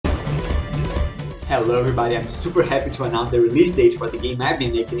Hello everybody, I'm super happy to announce the release date for the game I've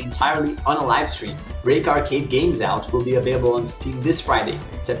been making entirely on a live stream. Break Arcade Games Out will be available on Steam this Friday,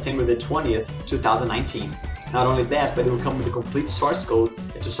 September the 20th, 2019. Not only that, but it will come with the complete source code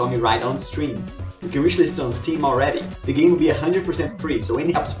that you saw me write on stream. You can wishlist it on Steam already. The game will be 100% free, so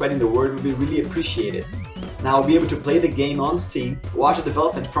any help spreading the word will be really appreciated. Now I'll be able to play the game on Steam, watch the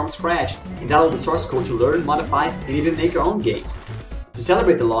development from scratch, and download the source code to learn, modify, and even make your own games. To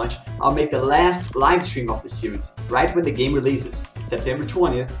celebrate the launch, I'll make the last live stream of the series, right when the game releases, September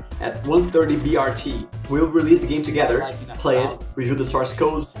 20th at 1:30 BRT. We'll release the game together, play it, review the source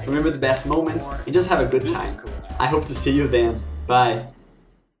code, remember the best moments, and just have a good time. I hope to see you then. Bye!